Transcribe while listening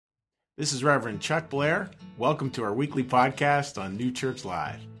This is Reverend Chuck Blair. Welcome to our weekly podcast on New Church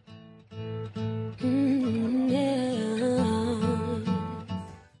Live.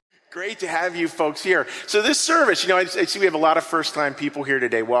 Great to have you folks here. So this service, I see we have a lot of first-time people here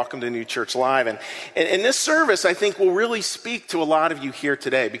today. Welcome to New Church Live. And this service, I think, will really speak to a lot of you here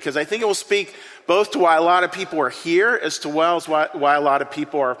today, because I think it will speak both to why a lot of people are here, as well as why a lot of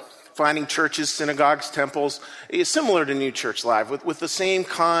people are finding churches, synagogues, temples, similar to New Church Live, with the same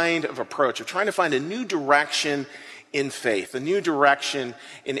kind of approach of trying to find a new direction in faith, a new direction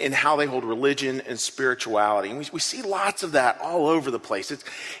in how they hold religion and spirituality. And we see lots of that all over the place.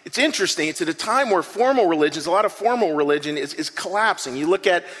 It's interesting. It's at a time where a lot of formal religion is collapsing. You look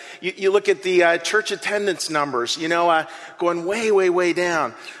at the church attendance numbers, going way, way, way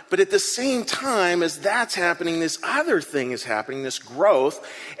down. But at the same time as that's happening, this other thing is happening, this growth.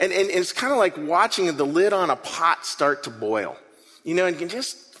 And it's kind of like watching the lid on a pot start to boil. And you can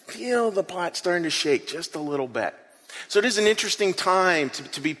just feel the pot starting to shake just a little bit. So it is an interesting time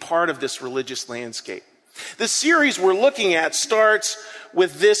to be part of this religious landscape. The series we're looking at starts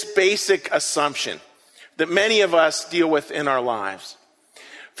with this basic assumption that many of us deal with in our lives.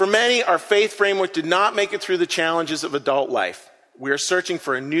 For many, our faith framework did not make it through the challenges of adult life. We are searching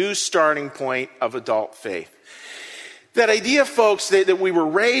for a new starting point of adult faith. That idea, folks, that we were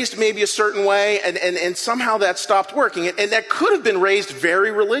raised maybe a certain way and somehow that stopped working. And that could have been raised very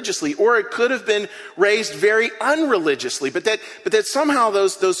religiously, or it could have been raised very unreligiously. But that somehow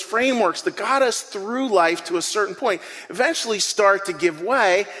those frameworks that got us through life to a certain point eventually start to give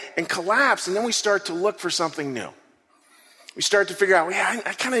way and collapse. And then we start to look for something new. We start to figure out,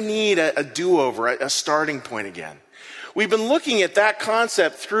 I kind of need a do-over, a starting point again. We've been looking at that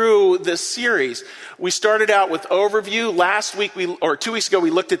concept through this series. We started out with overview. Last week, 2 weeks ago, we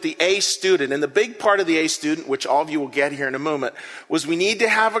looked at the A student. And the big part of the A student, which all of you will get here in a moment, was you need to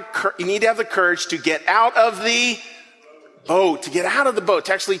have the courage to get out of the boat,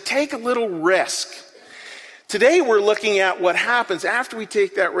 to actually take a little risk. Today, we're looking at what happens after we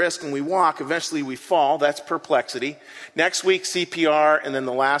take that risk and we walk. Eventually, we fall. That's perplexity. Next week, CPR. And then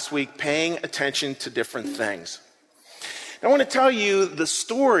the last week, paying attention to different things. I want to tell you the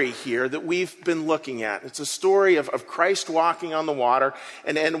story here that we've been looking at. It's a story of Christ walking on the water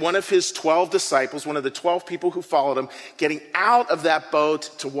and one of his 12 disciples, one of the 12 people who followed him, getting out of that boat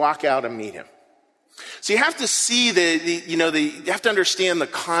to walk out and meet him. So you have to see you have to understand the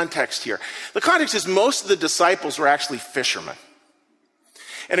context here. The context is most of the disciples were actually fishermen.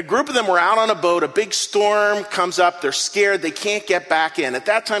 And a group of them were out on a boat. A big storm comes up. They're scared. They can't get back in. At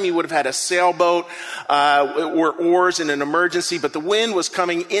that time, you would have had a sailboat or oars in an emergency, but the wind was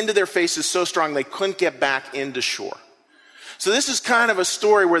coming into their faces so strong they couldn't get back into shore. So this is kind of a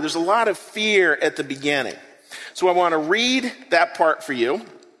story where there's a lot of fear at the beginning. So I want to read that part for you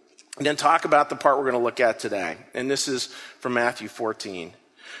and then talk about the part we're going to look at today. And this is from Matthew 14.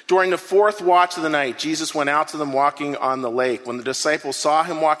 During the fourth watch of the night, Jesus went out to them walking on the lake. When the disciples saw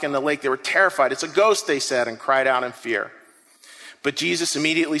him walking on the lake, they were terrified. "It's a ghost," they said, and cried out in fear. But Jesus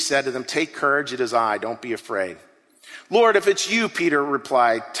immediately said to them, "Take courage, it is I. Don't be afraid." "Lord, if it's you," Peter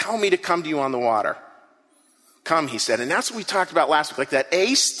replied, "tell me to come to you on the water." "Come," he said. And that's what we talked about last week. Like that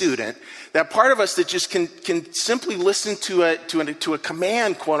A student, that part of us that just can simply listen to a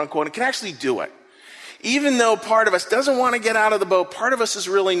command, quote unquote, and can actually do it. Even though part of us doesn't want to get out of the boat, part of us is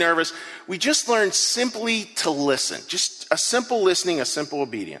really nervous, we just learn simply to listen. Just a simple listening, a simple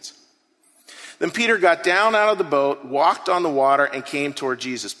obedience. Then Peter got down out of the boat, walked on the water, and came toward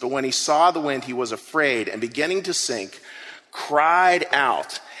Jesus. But when he saw the wind, he was afraid, and beginning to sink, cried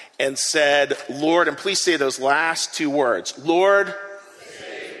out and said, "Lord," and please say those last two words, "Lord,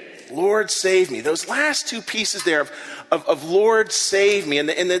 Lord, save me." Those last two pieces there of Lord, save me, and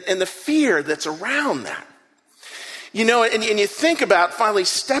the fear that's around that. And you think about finally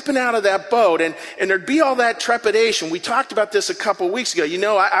stepping out of that boat, and there'd be all that trepidation. We talked about this a couple of weeks ago.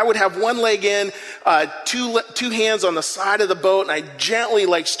 I would have one leg in, two hands on the side of the boat, and I'd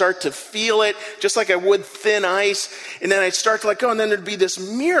gently start to feel it, just like I would thin ice. And then I'd start to let go, and then there'd be this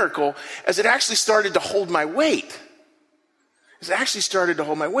miracle as it actually started to hold my weight. And I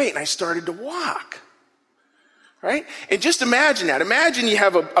started to walk. Right? And just imagine that. Imagine you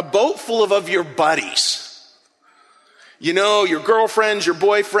have a boat full of your buddies. Your girlfriends, your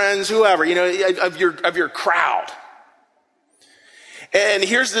boyfriends, whoever, of your crowd. And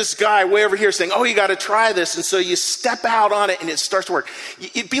here's this guy way over here saying, "Oh, you got to try this." And so you step out on it and it starts to work.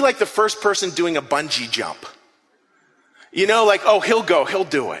 It'd be like the first person doing a bungee jump. "Oh, he'll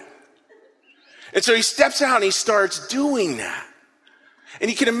do it." And so he steps out and he starts doing that. And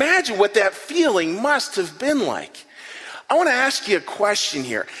you can imagine what that feeling must have been like. I want to ask you a question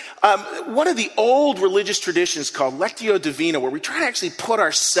here. One of the old religious traditions called Lectio Divina, where we try to actually put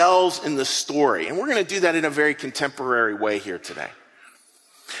ourselves in the story. And we're going to do that in a very contemporary way here today.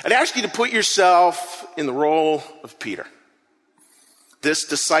 I'd ask you to put yourself in the role of Peter, this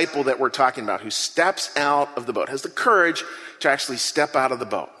disciple that we're talking about, who steps out of the boat, has the courage to actually step out of the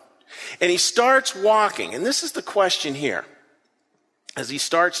boat. And he starts walking. And this is the question here. As he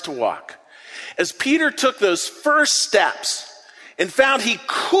starts to walk, as Peter took those first steps and found he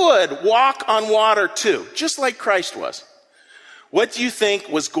could walk on water too, just like Christ was, what do you think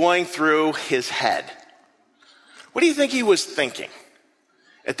was going through his head? What do you think he was thinking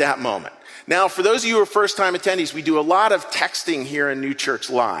at that moment? Now, for those of you who are first-time attendees, we do a lot of texting here in New Church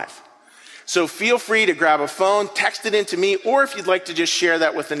Live. So feel free to grab a phone, text it into me, or if you'd like to just share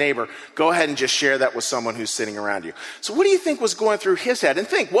that with a neighbor, go ahead and just share that with someone who's sitting around you. So what do you think was going through his head? And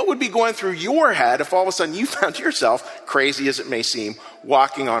think, what would be going through your head if all of a sudden you found yourself, crazy as it may seem,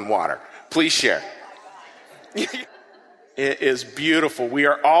 walking on water? Please share. It is beautiful. We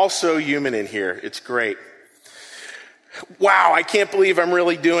are all so human in here. It's great. Wow, I can't believe I'm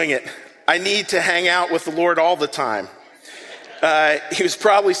really doing it. I need to hang out with the Lord all the time. He was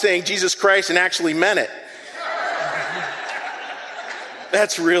probably saying Jesus Christ and actually meant it.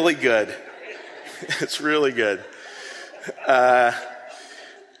 That's really good. It's really good.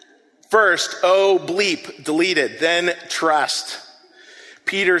 First, oh, bleep, deleted. Then trust.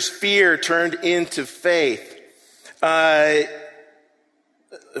 Peter's fear turned into faith. Let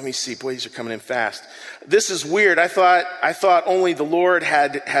me see. Boy, these are coming in fast. This is weird. I thought only the Lord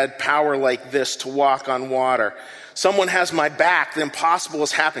had power like this to walk on water. Someone has my back. The impossible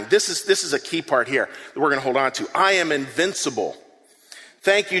is happening. This is a key part here that we're going to hold on to. I am invincible.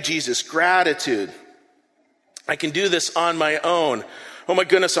 Thank you, Jesus. Gratitude. I can do this on my own. Oh my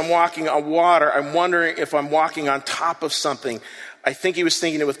goodness, I'm walking on water. I'm wondering if I'm walking on top of something. I think he was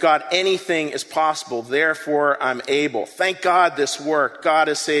thinking it with God. Anything is possible. Therefore, I'm able. Thank God this worked. God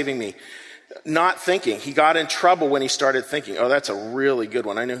is saving me. Not thinking. He got in trouble when he started thinking. Oh, that's a really good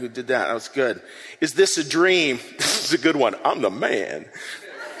one. I know who did that. That was good. Is this a dream? This is a good one. I'm the man.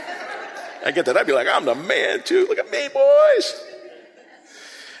 I get that. I'd be like, I'm the man too. Look at me, boys.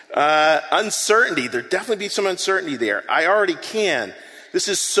 Uncertainty. There definitely be some uncertainty there. I already can. This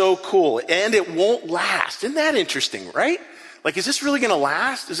is so cool. And it won't last. Isn't that interesting, right? Like, is this really going to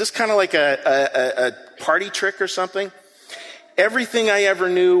last? Is this kind of like a party trick or something? Everything I ever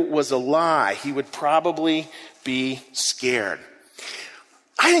knew was a lie. He would probably be scared.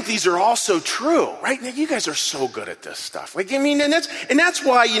 I think these are all so true, right? Now, you guys are so good at this stuff. Like, I mean, and that's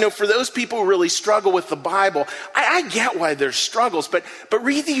why, for those people who really struggle with the Bible, I get why there's struggles, but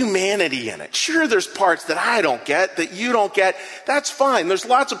read the humanity in it. Sure, there's parts that I don't get, that you don't get. That's fine. There's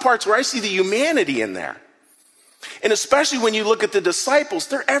lots of parts where I see the humanity in there. And especially when you look at the disciples,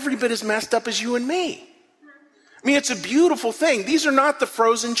 they're every bit as messed up as you and me. I mean, it's a beautiful thing. These are not the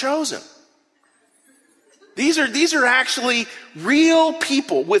frozen chosen. These are actually real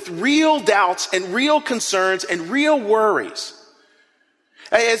people with real doubts and real concerns and real worries.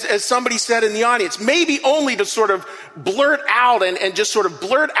 As somebody said in the audience, maybe only to sort of blurt out and just sort of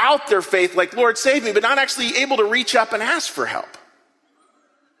blurt out their faith like, Lord, save me, but not actually able to reach up and ask for help.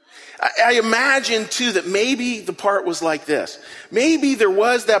 I imagine, too, that maybe the part was like this. Maybe there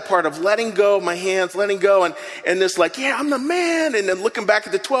was that part of letting go of my hands, letting go, and this like, yeah, I'm the man. And then looking back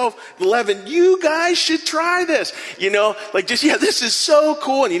at the 12, 11, you guys should try this. Like just, yeah, this is so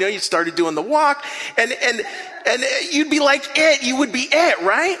cool. And, you started doing the walk. And you'd be like it. You would be it,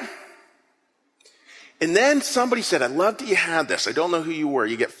 right? And then somebody said, I love that you had this. I don't know who you were.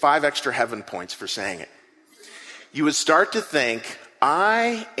 You get 5 extra heaven points for saying it. You would start to think,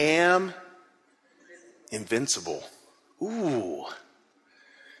 I am invincible. Ooh.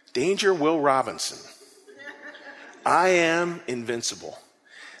 Danger, Will Robinson. I am invincible.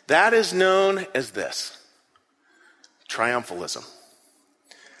 That is known as this. Triumphalism.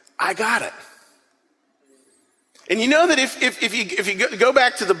 I got it. And you know that if you go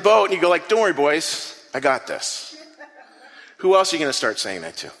back to the boat and you go like, don't worry, boys, I got this. Who else are you going to start saying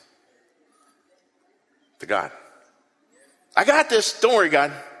that to? To God. I got this. Don't worry,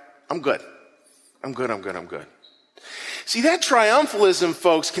 God. I'm good. I'm good. See, that triumphalism,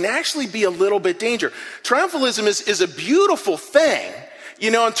 folks, can actually be a little bit dangerous. Triumphalism is a beautiful thing,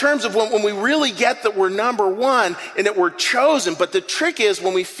 in terms of when we really get that we're number one and that we're chosen. But the trick is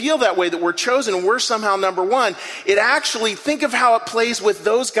when we feel that way, that we're chosen and we're somehow number one, it actually, think of how it plays with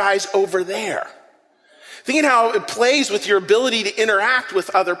those guys over there. Think of how it plays with your ability to interact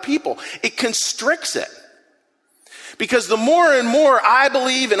with other people. It constricts it. Because the more and more I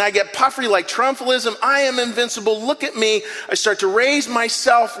believe and I get puffery like triumphalism, I am invincible, look at me, I start to raise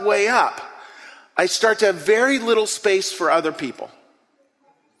myself way up. I start to have very little space for other people.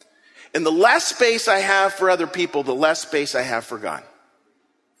 And the less space I have for other people, the less space I have for God.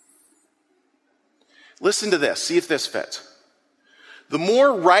 Listen to this, see if this fits. The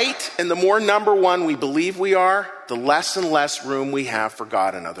more right and the more number one we believe we are, the less and less room we have for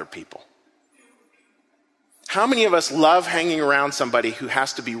God and other people. How many of us love hanging around somebody who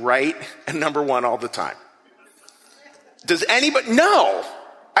has to be right and number one all the time? Does anybody? No.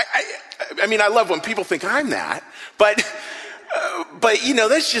 I mean, I love when people think I'm that, but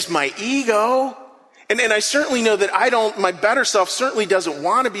that's just my ego. And I certainly know that my better self certainly doesn't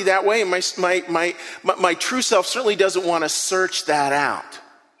want to be that way. And my true self certainly doesn't want to search that out.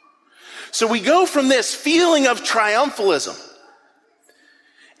 So we go from this feeling of triumphalism,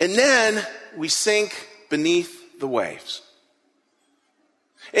 and then we sink beneath the waves.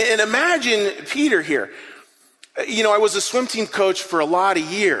 And imagine Peter here. I was a swim team coach for a lot of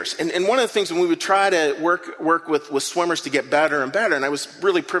years. And one of the things when we would try to work with swimmers to get better and better, and I was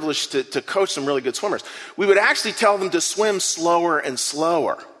really privileged to coach some really good swimmers, we would actually tell them to swim slower and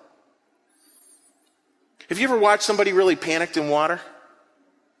slower. Have you ever watched somebody really panicked in water?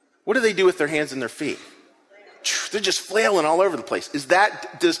 What do they do with their hands and their feet? They're just flailing all over the place.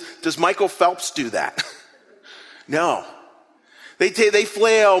 Does Michael Phelps do that? No. They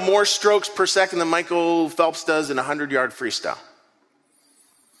flail more strokes per second than Michael Phelps does in a 100-yard freestyle.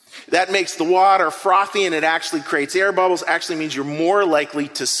 That makes the water frothy, and it actually creates air bubbles. Actually means you're more likely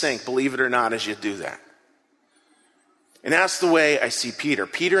to sink, believe it or not, as you do that. And that's the way I see Peter.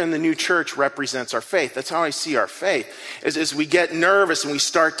 Peter in the new church represents our faith. That's how I see our faith. As we get nervous and we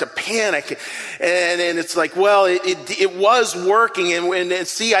start to panic, and it's like, well, it was working, and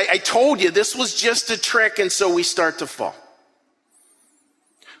see, I told you this was just a trick, and so we start to fall.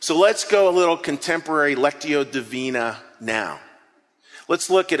 So let's go a little contemporary Lectio Divina now. Let's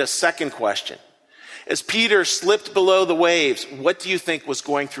look at a second question. As Peter slipped below the waves, what do you think was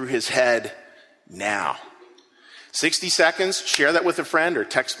going through his head now? 60 seconds, share that with a friend, or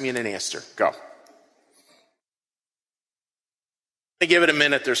text me in an answer. Go. Give it a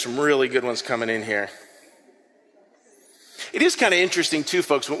minute. There's some really good ones coming in here. It is kind of interesting too,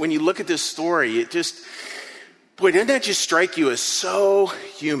 folks, when you look at this story, doesn't that just strike you as so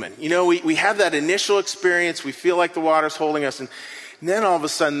human? We have that initial experience, we feel like the water's holding us, and then all of a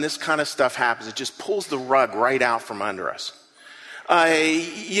sudden this kind of stuff happens. It just pulls the rug right out from under us.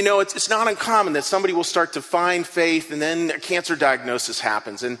 It's not uncommon that somebody will start to find faith, and then a cancer diagnosis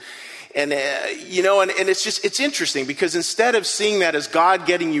happens, and it's interesting because instead of seeing that as God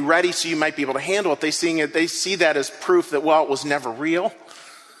getting you ready so you might be able to handle it, they see that as proof that, it was never real.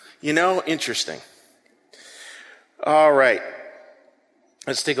 Interesting. All right.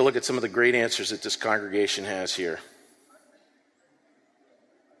 Let's take a look at some of the great answers that this congregation has here.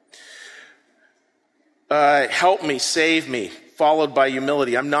 Help me, save me, followed by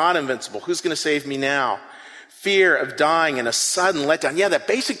humility. I'm not invincible. Who's going to save me now? Fear of dying and a sudden letdown. Yeah, that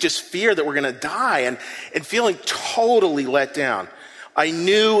basic just fear that we're going to die and feeling totally let down. I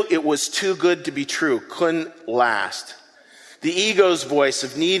knew it was too good to be true. Couldn't last. The ego's voice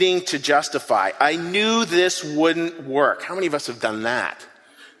of needing to justify. I knew this wouldn't work. How many of us have done that?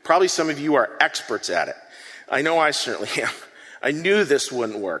 Probably some of you are experts at it. I know I certainly am. I knew this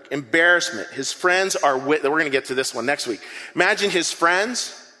wouldn't work. Embarrassment. His friends are we're going to get to this one next week. Imagine his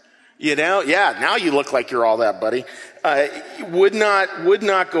friends, now you look like you're all that, buddy. Would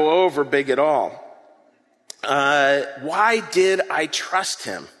not go over big at all. Why did I trust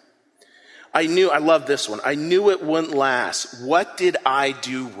him? I love this one. I knew it wouldn't last. What did I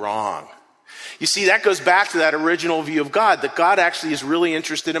do wrong? You see, that goes back to that original view of God, that God actually is really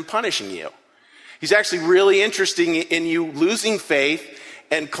interested in punishing you. He's actually really interested in you losing faith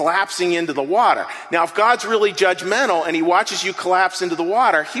and collapsing into the water. Now, if God's really judgmental and he watches you collapse into the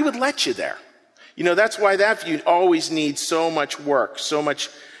water, he would let you there. That's why that view always needs so much work, so much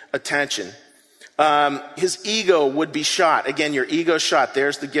attention. His ego would be shot. Again, your ego shot.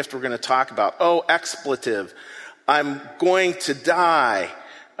 There's the gift we're going to talk about. Oh, expletive. I'm going to die.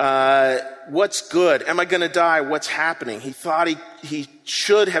 What's good? Am I going to die? What's happening? He thought he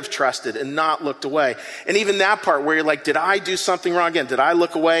should have trusted and not looked away. And even that part where you're like, did I do something wrong again? Did I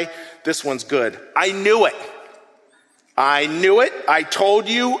look away? This one's good. I knew it. I told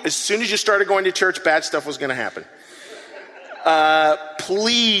you as soon as you started going to church, bad stuff was going to happen.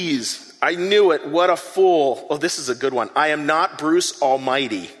 Please. I knew it. What a fool. Oh, this is a good one. I am not Bruce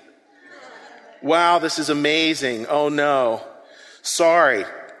Almighty. Wow, this is amazing. Oh no. Sorry.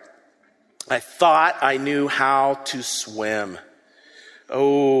 I thought I knew how to swim.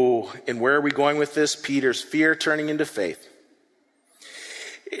 Oh, and where are we going with this? Peter's fear turning into faith.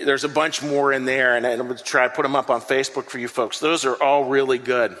 There's a bunch more in there, and I'm going to try to put them up on Facebook for you folks. Those are all really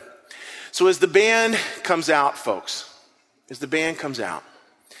good. So as the band comes out, folks, as the band comes out,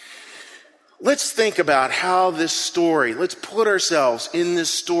 let's think about how this story, let's put ourselves in this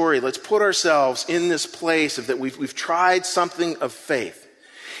story. Let's put ourselves in this place of that we've tried something of faith.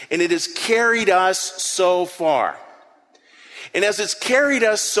 And it has carried us so far. And as it's carried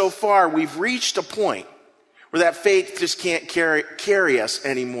us so far, we've reached a point where that faith just can't carry us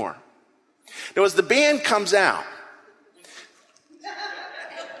anymore. Now, as the band comes out,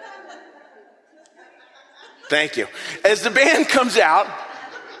 thank you. As the band comes out,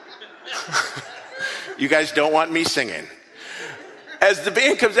 you guys don't want me singing. As the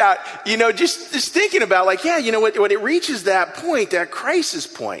band comes out, just thinking about when it reaches that point, that crisis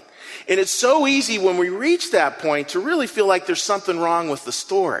point, and it's so easy when we reach that point to really feel like there's something wrong with the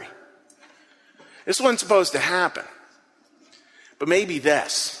story. This wasn't supposed to happen. But maybe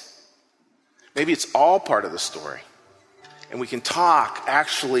it's all part of the story. And we can talk,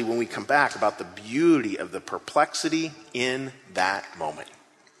 actually, when we come back, about the beauty of the perplexity in that moment.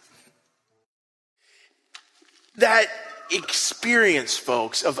 That experience,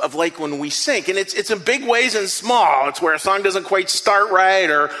 folks, of like when we sink, and it's in big ways and small. It's where a song doesn't quite start right,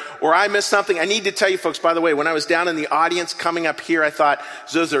 or I miss something. I need to tell you folks, by the way, when I was down in the audience coming up here, I thought,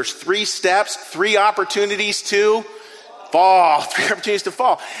 so there's 3 steps, 3 opportunities to fall, 3 opportunities to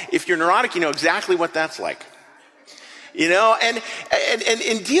fall. If you're neurotic, you know exactly what that's like. And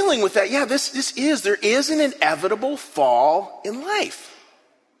in dealing with that, there is an inevitable fall in life.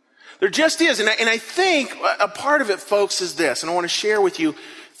 There just is. And I think a part of it, folks, is this. And I want to share with you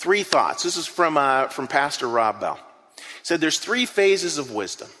 3 thoughts. This is from Pastor Rob Bell. He said there's 3 phases of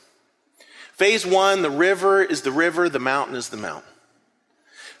wisdom. Phase 1, the river is the river, the mountain is the mountain.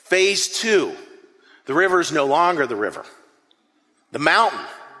 Phase 2, the river is no longer the river. The mountain,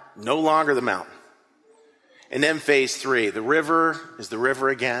 no longer the mountain. And then phase 3, the river is the river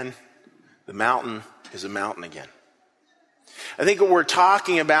again. The mountain is a mountain again. I think what we're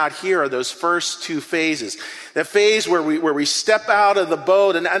talking about here are those first 2 phases. That phase where we step out of the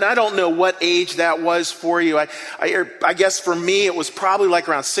boat, and I don't know what age that was for you. I guess for me it was probably like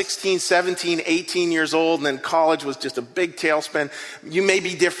around 16, 17, 18 years old, and then college was just a big tailspin. You may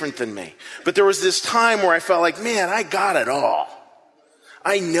be different than me. But there was this time where I felt like, man, I got it all.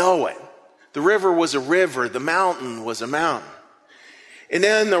 I know it. The river was a river. The mountain was a mountain. And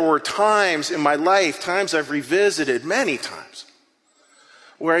then there were times in my life, times I've revisited many times,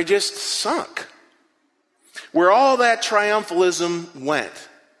 where I just sunk. Where all that triumphalism went.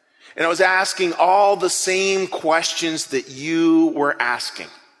 And I was asking all the same questions that you were asking.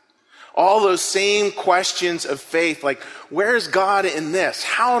 All those same questions of faith, like, where's God in this?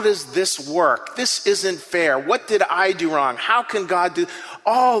 How does this work? This isn't fair. What did I do wrong? How can God do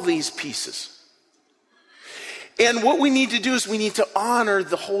all these pieces? And what we need to do is we need to honor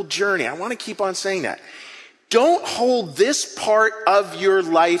the whole journey. I want to keep on saying that. Don't hold this part of your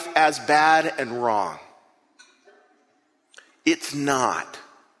life as bad and wrong. It's not.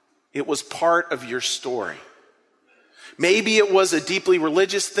 It was part of your story. Maybe it was a deeply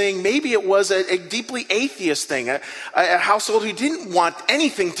religious thing. Maybe it was a deeply atheist thing, a household who didn't want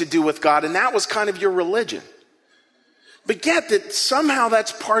anything to do with God, and that was kind of your religion. But get that somehow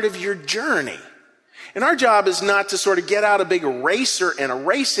that's part of your journey. And our job is not to sort of get out a big eraser and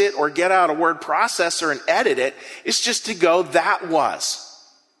erase it, or get out a word processor and edit it. It's just to go, that was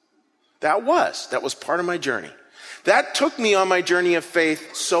part of my journey. That took me on my journey of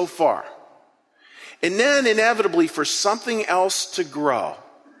faith so far. And then inevitably, for something else to grow,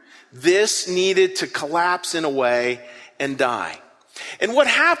 this needed to collapse in a way and die. And what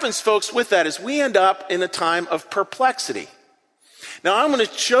happens, folks, with that is we end up in a time of perplexity. Now, I'm going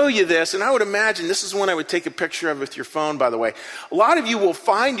to show you this, and I would imagine this is one I would take a picture of with your phone, by the way. A lot of you will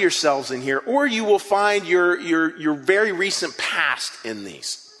find yourselves in here, or you will find your very recent past in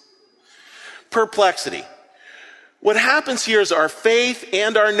these. Perplexity. What happens here is our faith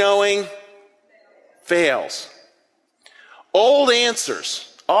and our knowing fails. Old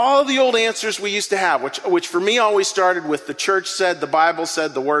answers. All the old answers we used to have, which for me always started with the church said, the Bible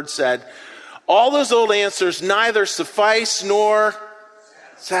said, the Word said. All those old answers neither suffice nor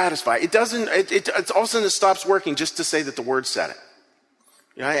satisfy. It doesn't. It's all of a sudden it stops working just to say that the Word said it.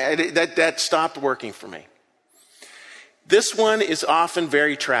 You know, that stopped working for me. This one is often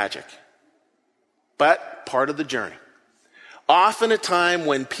very tragic, but part of the journey. Often a time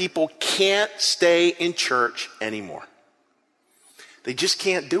when people can't stay in church anymore. They just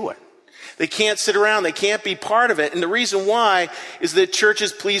can't do it. They can't sit around. They can't be part of it. And the reason why is that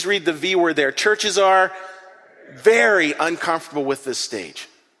churches, please read the V word there. Churches are very uncomfortable with this stage.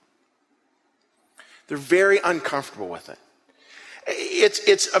 They're very uncomfortable with it.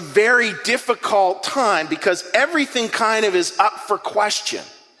 It's a very difficult time because everything kind of is up for question.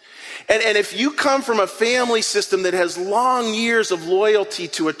 And if you come from a family system that has long years of loyalty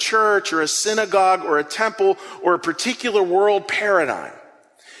to a church or a synagogue or a temple or a particular world paradigm,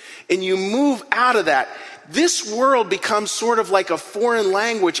 and you move out of that, this world becomes sort of like a foreign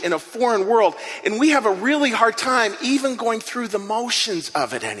language in a foreign world, and we have a really hard time even going through the motions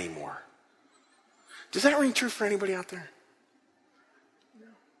of it anymore. Does that ring true for anybody out there?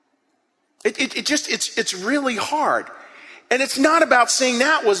 It's really hard. And it's not about saying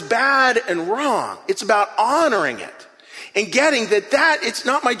that was bad and wrong. It's about honoring it and getting that it's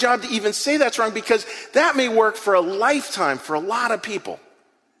not my job to even say that's wrong, because that may work for a lifetime for a lot of people.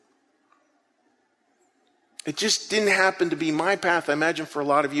 It just didn't happen to be my path. I imagine for a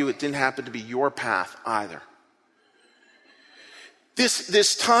lot of you, it didn't happen to be your path either.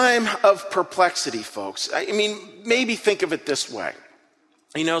 This time of perplexity, folks, I mean, maybe think of it this way.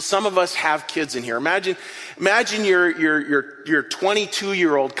 You know, some of us have kids in here. Imagine your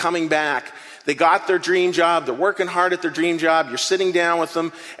 22-year-old coming back. They got their dream job. They're working hard at their dream job. You're sitting down with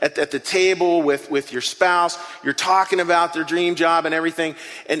them at the table with your spouse. You're talking about their dream job and everything.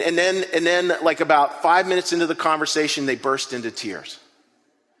 And then like about 5 minutes into the conversation, they burst into tears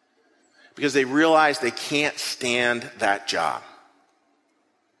because they realize they can't stand that job.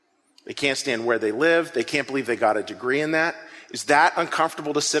 They can't stand where they live. They can't believe they got a degree in that. Is that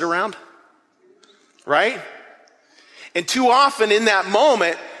uncomfortable to sit around? Right? And too often in that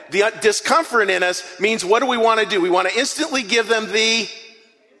moment, the discomfort in us means, what do we want to do? We want to instantly give them the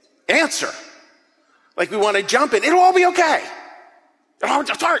answer. Like we want to jump in. It'll all be okay. It's all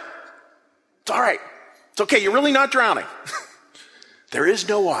right. It's all right. It's okay. You're really not drowning. There is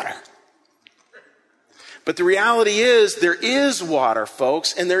no water. But the reality is there is water,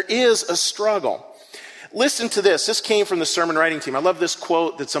 folks, and there is a struggle. Listen to this. This came from the sermon writing team. I love this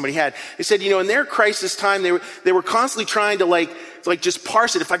quote that somebody had. They said, in their crisis time, they were constantly trying to like just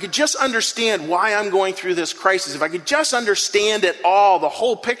parse it. If I could just understand why I'm going through this crisis, if I could just understand it all, the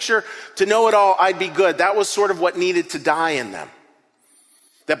whole picture, to know it all, I'd be good. That was sort of what needed to die in them.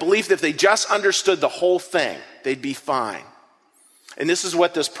 That belief that if they just understood the whole thing, they'd be fine. And this is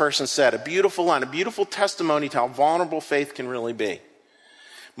what this person said. A beautiful line, a beautiful testimony to how vulnerable faith can really be.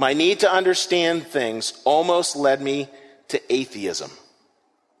 My need to understand things almost led me to atheism.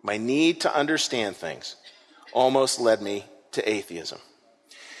 My need to understand things almost led me to atheism.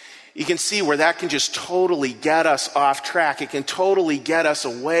 You can see where that can just totally get us off track. It can totally get us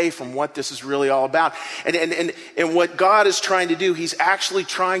away from what this is really all about. And what God is trying to do, he's actually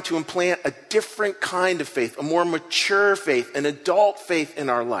trying to implant a different kind of faith, a more mature faith, an adult faith in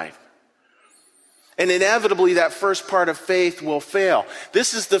our life. And inevitably, that first part of faith will fail.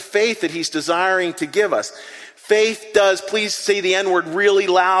 This is the faith that he's desiring to give us. Faith does, please say the N word really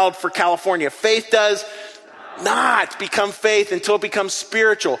loud for California. Faith does not become faith until it becomes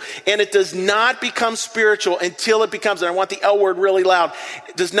spiritual. And it does not become spiritual until it becomes, and I want the L word really loud,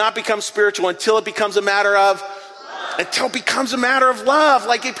 it does not become spiritual until it becomes a matter of until it becomes a matter of love.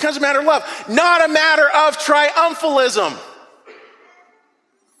 Like it becomes a matter of love, not a matter of triumphalism.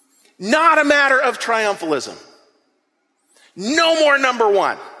 Not a matter of triumphalism. No more number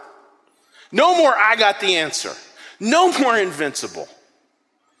one. No more I got the answer. No more invincible.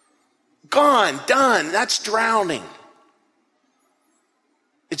 Gone, done. That's drowning.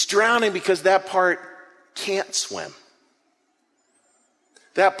 It's drowning because that part can't swim.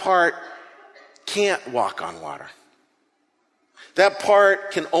 That part can't walk on water. That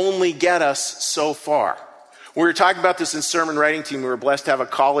part can only get us so far. We were talking about this in sermon writing team. We were blessed to have a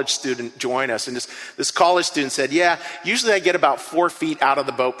college student join us. And this college student said, yeah, usually I get about 4 feet out of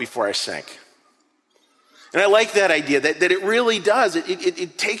the boat before I sink. And I like that idea, that it really does.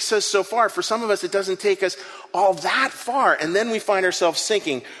 It takes us so far. For some of us, it doesn't take us all that far. And then we find ourselves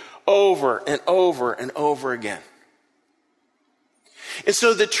sinking over and over and over again. And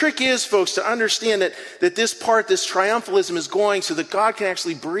so the trick is, folks, to understand that this triumphalism is going so that God can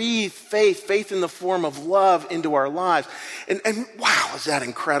actually breathe faith in the form of love into our lives. And wow, is that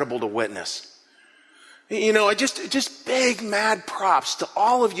incredible to witness. Just big mad props to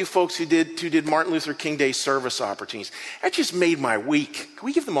all of you folks who did Martin Luther King Day service opportunities. That just made my week. Can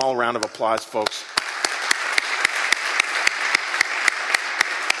we give them all a round of applause, folks?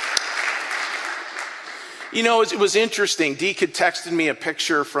 It was interesting. Deke had texted me a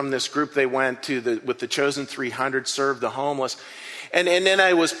picture from this group they went to with the Chosen 300, served the homeless. And then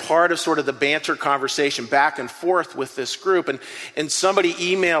I was part of sort of the banter conversation back and forth with this group. And somebody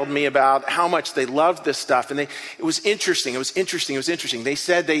emailed me about how much they loved this stuff. And it was interesting. They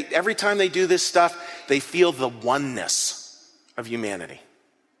said every time they do this stuff, they feel the oneness of humanity.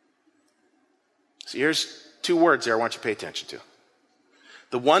 So here's 2 words there I want you to pay attention to.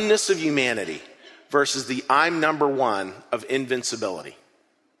 The oneness of humanity versus the I'm number one of invincibility.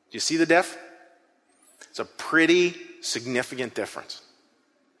 Do you see the diff? It's a pretty significant difference.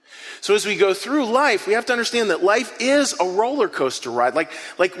 So as we go through life, we have to understand that life is a roller coaster ride.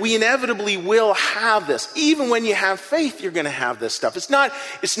 Like we inevitably will have this. Even when you have faith, you're going to have this stuff. It's not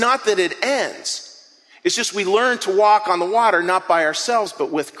that it ends. It's just we learn to walk on the water, not by ourselves,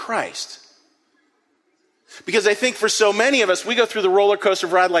 but with Christ. Because I think for so many of us, we go through the roller coaster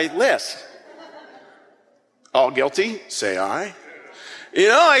ride like this. All guilty? Say aye.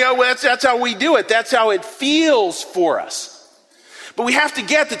 That's how we do it. That's how it feels for us. But we have to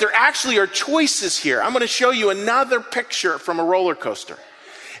get that there actually are choices here. I'm going to show you another picture from a roller coaster.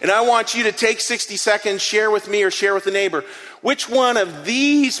 And I want you to take 60 seconds, share with me or share with a neighbor. Which one of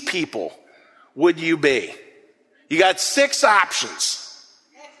these people would you be? You got 6 options.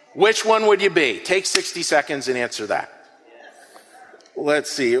 Which one would you be? Take 60 seconds and answer that.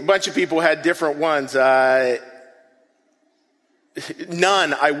 Let's see. A bunch of people had different ones.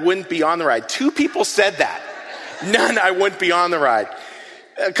 None, I wouldn't be on the ride. 2 people said that. None, I wouldn't be on the ride.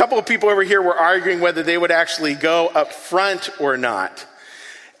 A couple of people over here were arguing whether they would actually go up front or not.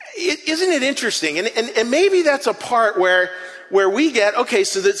 Isn't it interesting? And maybe that's a part where we get, okay,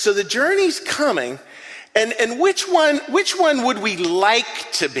 so the journey's coming, and which one would we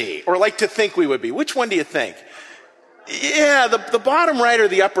like to be, or like to think we would be? Which one do you think? Yeah, the bottom right or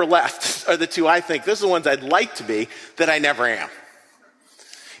the upper left are the 2 I think. Those are the ones I'd like to be that I never am.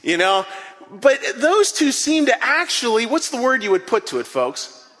 But those 2 seem to actually, what's the word you would put to it,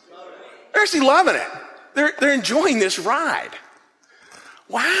 folks? They're actually loving it. They're enjoying this ride.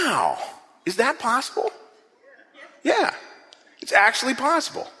 Wow. Is that possible? Yeah, it's actually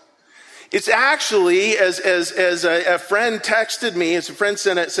possible. It's actually, as a friend texted me, as a friend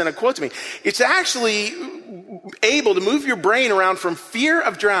sent a quote to me, it's actually able to move your brain around from fear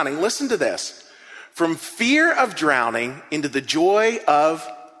of drowning. Listen to this. From fear of drowning into the joy of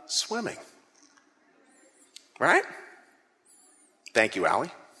swimming. Right? Thank you,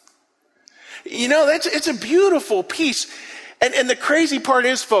 Allie. It's a beautiful piece. And the crazy part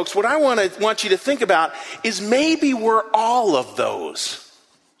is, folks, what I want you to think about is maybe we're all of those.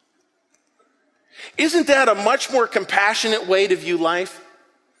 Isn't that a much more compassionate way to view life?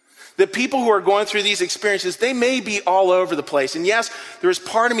 The people who are going through these experiences, they may be all over the place. And yes, there is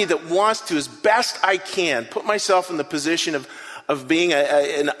part of me that wants to, as best I can, put myself in the position of being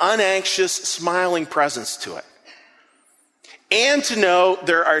an unanxious, smiling presence to it. And to know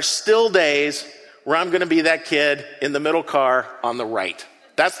there are still days where I'm going to be that kid in the middle car on the right.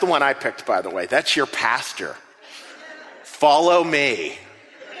 That's the one I picked, by the way. That's your pastor. Follow me.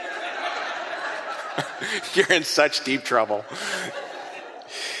 You're in such deep trouble.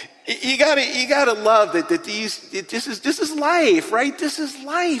 You gotta love that this is life, right? This is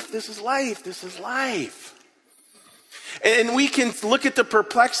life. And we can look at the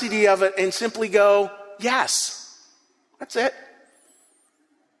perplexity of it and simply go, yes. That's it.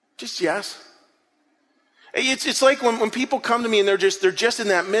 Just yes. It's like when people come to me and they're just in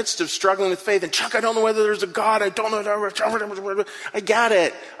that midst of struggling with faith, and Chuck, I don't know whether there's a God, I don't know. I get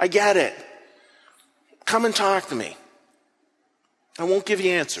it. Come and talk to me. I won't give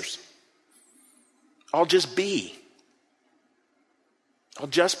you answers. I'll just be. I'll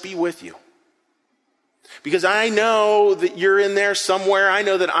just be with you. Because I know that you're in there somewhere. I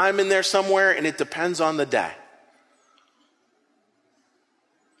know that I'm in there somewhere, and it depends on the day.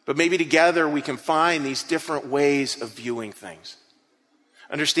 But maybe together we can find these different ways of viewing things.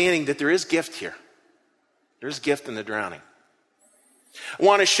 Understanding that there is gift here. There's gift in the drowning. I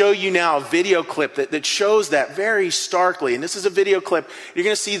want to show you now a video clip that shows that very starkly. And this is a video clip. You're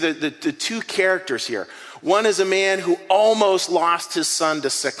going to see the 2 characters here. One is a man who almost lost his son to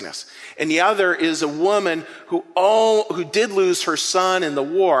sickness. And the other is a woman who did lose her son in the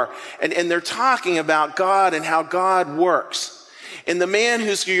war. And they're talking about God and how God works. And the man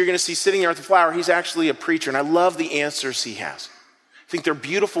you're going to see sitting there at the flower, he's actually a preacher. And I love the answers he has. I think they're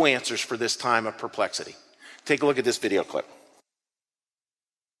beautiful answers for this time of perplexity. Take a look at this video clip.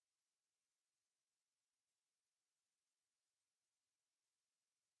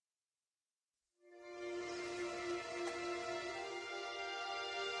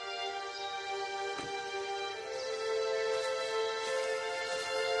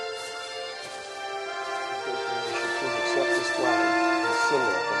 Accept this flag.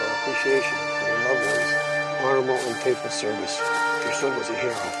 appreciation for your loved ones' honorable and faithful service. Your son was a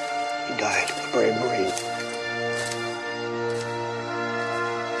hero. He died a brave Marine.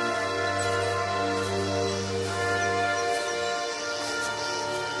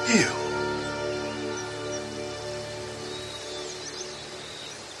 You.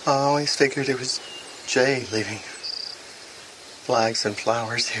 I always figured it was Jay leaving flags and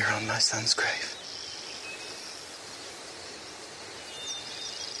flowers here on my son's grave.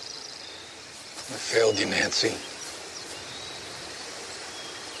 I failed you, Nancy.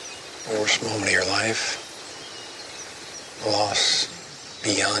 The worst moment of your life. Loss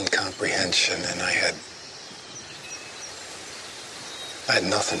beyond comprehension, and I had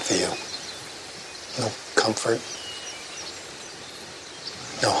nothing for you. No comfort.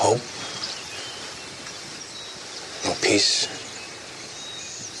 No hope. No peace.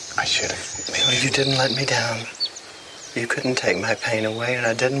 I should have made Oh, you didn't let me down. You couldn't take my pain away, and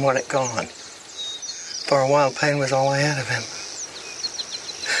I didn't want it gone. For a while, pain was all I had of him.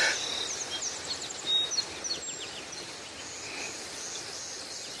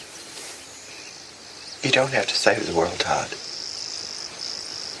 You don't have to save the world, Todd.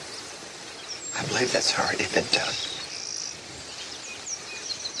 I believe that's already been done.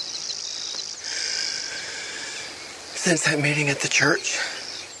 Since that meeting at the church,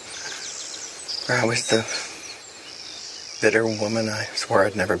 where I was the bitter woman I swore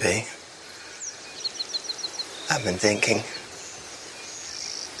I'd never be, I've been thinking.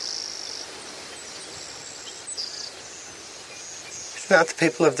 It's not the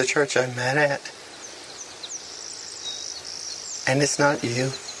people of the church I'm mad at. And it's not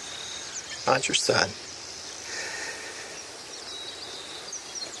you. Not your son.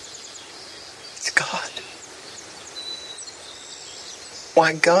 It's God.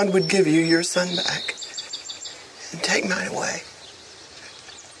 Why God would give you your son back and take mine away.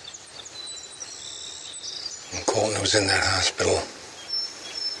 When Colton was in that hospital,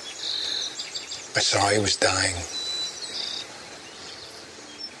 I saw he was dying.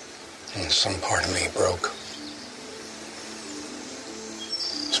 And some part of me broke.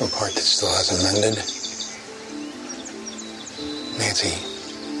 Some part that still hasn't mended. Nancy,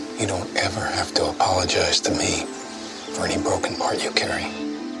 you don't ever have to apologize to me for any broken part you carry.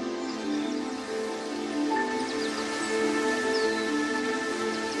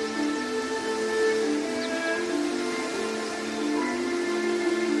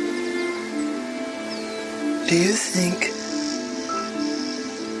 Do you think,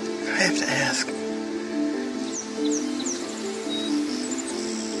 I have to ask,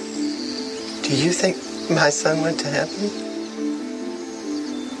 do you think my son went to heaven?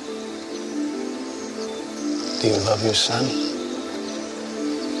 Do you love your son?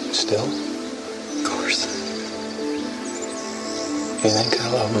 Still? Of course. Do you think I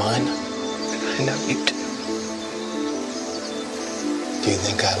love mine? I know you do. Do you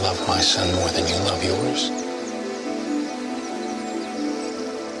think I love my son more than you love yours?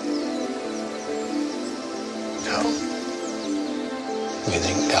 No. You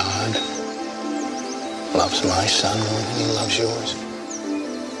think God loves my son more than he loves yours?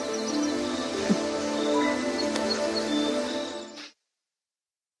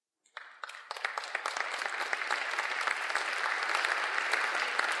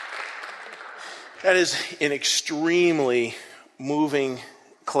 That is an extremely moving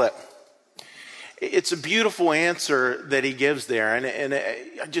clip. It's a beautiful answer that he gives there, and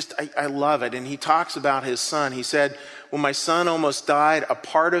I love it. And he talks about his son. He said, when my son almost died, a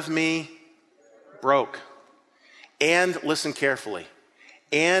part of me broke. And, listen carefully,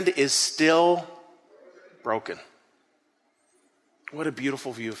 and is still broken. What a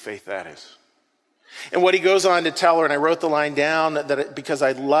beautiful view of faith that is. And what he goes on to tell her, and I wrote the line down because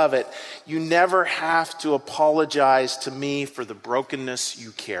I love it, you never have to apologize to me for the brokenness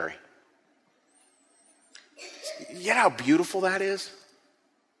you carry. You know how beautiful that is?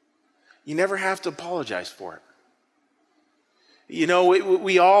 You never have to apologize for it. You know,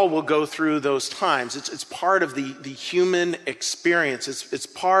 we all will go through those times. It's part of the human experience. It's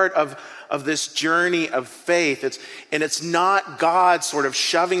part of this journey of faith. It's not God sort of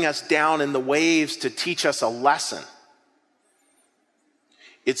shoving us down in the waves to teach us a lesson.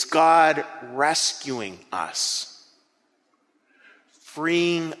 It's God rescuing us,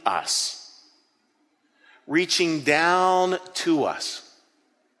 freeing us, reaching down to us,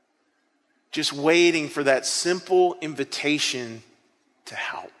 just waiting for that simple invitation to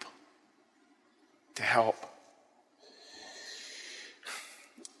help. To help.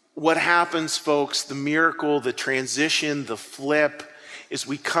 What happens, folks, the miracle, the transition, the flip, is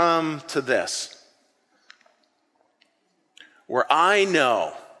we come to this, where I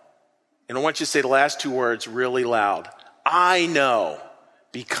know And I want you to say the last two words really loud. I know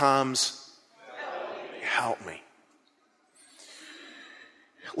becomes help me.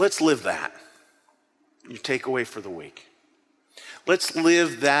 Let's live that. Your takeaway for the week. Let's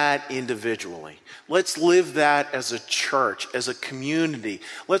live that individually. Let's live that as a church, as a community.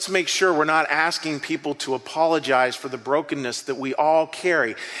 Let's make sure we're not asking people to apologize for the brokenness that we all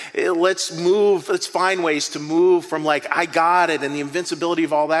carry. Let's find ways to move from like, I got it, and the invincibility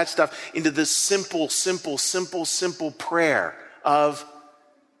of all that stuff into this simple prayer of,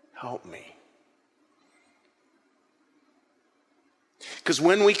 help me. Because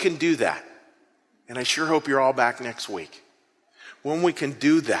when we can do that, and I sure hope you're all back next week, when we can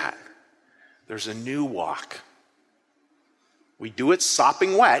do that, there's a new walk. We do it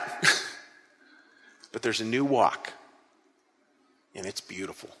sopping wet, but there's a new walk. And it's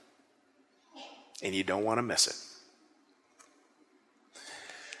beautiful. And you don't want to miss it.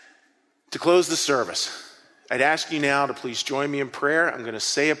 To close the service, I'd ask you now to please join me in prayer. I'm going to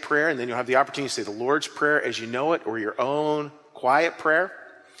say a prayer, and then you'll have the opportunity to say the Lord's Prayer as you know it, or your own quiet prayer.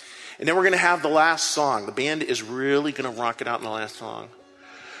 And then we're going to have the last song. The band is really going to rock it out in the last song.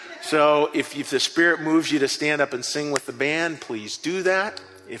 So if the Spirit moves you to stand up and sing with the band, please do that.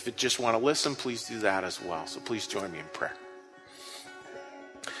 If you just want to listen, please do that as well. So please join me in prayer.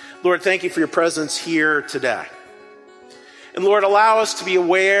 Lord, thank you for your presence here today. And Lord, allow us to be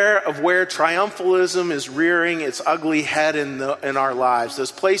aware of where triumphalism is rearing its ugly head in our lives.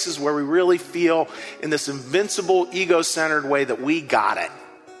 Those places where we really feel in this invincible, ego-centered way that we got it.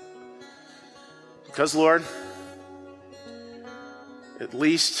 Because, Lord, at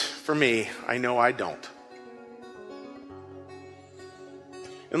least for me, I know I don't.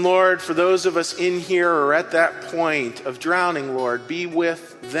 And Lord, for those of us in here who are at that point of drowning, Lord, be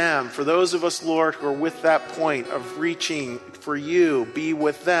with them. For those of us, Lord, who are with that point of reaching for you, be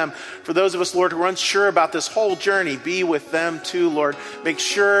with them. For those of us, Lord, who are unsure about this whole journey, be with them too, Lord. Make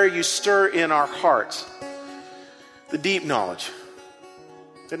sure you stir in our hearts the deep knowledge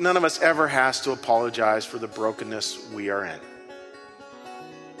that none of us ever has to apologize for the brokenness we are in.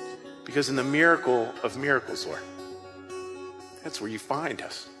 Because in the miracle of miracles, Lord, that's where you find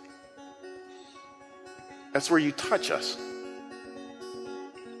us. That's where you touch us.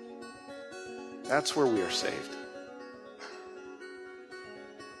 That's where we are saved.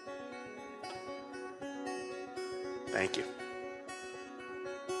 Thank you.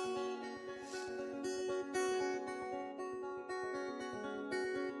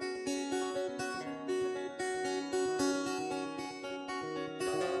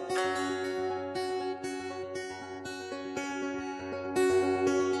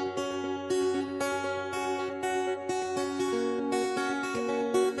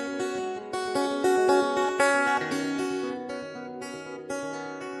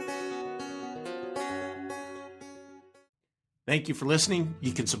 Thank you for listening.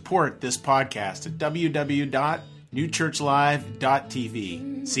 You can support this podcast at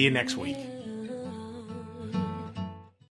www.newchurchlive.tv. See you next week.